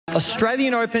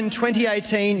Australian Open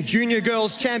 2018 Junior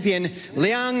Girls Champion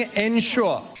梁恩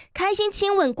硕。 开心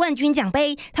亲吻冠军奖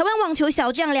杯，台湾网球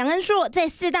小将梁恩硕在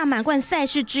4大满贯赛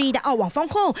事之一的澳网封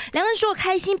后，梁恩硕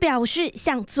开心表示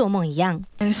像做梦一样。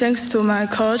Thanks to my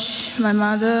coach, my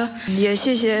mother， 也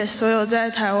谢谢所有在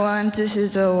台湾支持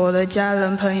着我的家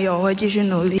人朋友，会继续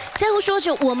努力。在乎说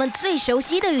着我们最熟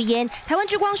悉的语言，台湾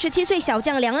之光17岁小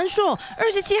将梁恩硕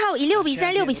27号以6比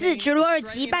3、6比4直落2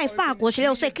击败法国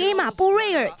16岁黑马布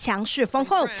瑞尔，强势封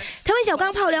后。台湾小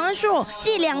钢炮梁恩硕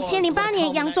继2008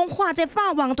年杨宗桦在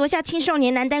法网夺下青少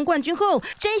年男单冠军后，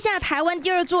摘下台湾第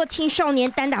2座青少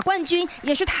年单打冠军，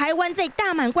也是台湾在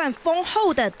大满贯封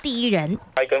后的第一人。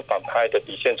拍跟反拍的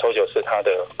底线抽球是他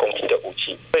的攻击的武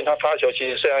器，所以他发球其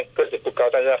实虽然个子不高，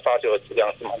但是他发球的质量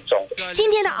是蛮重的。今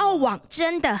天的澳网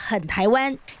真的很台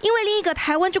湾，因为另一个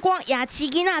台湾之光雅奇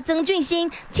吉娜曾俊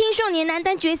欣青少年男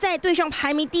单决赛对上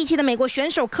排名第7的美国选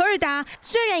手科尔达，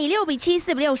虽然以6比7、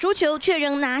4比6输球，却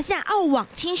仍拿下澳网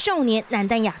青少年男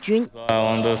单亚军。I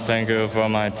want to thank you for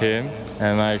my team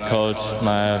and my coach,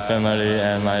 my family,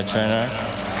 and my trainer,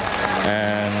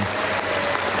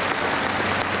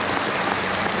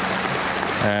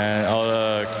 and all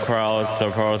the crowd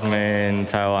support me in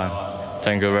Taiwan.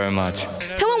 Thank you very much.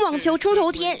 台湾网球出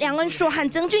头天，梁恩硕和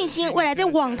曾俊欣未来在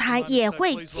网坛也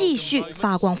会继续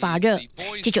发光发热。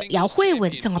记者姚慧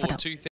文综合报道。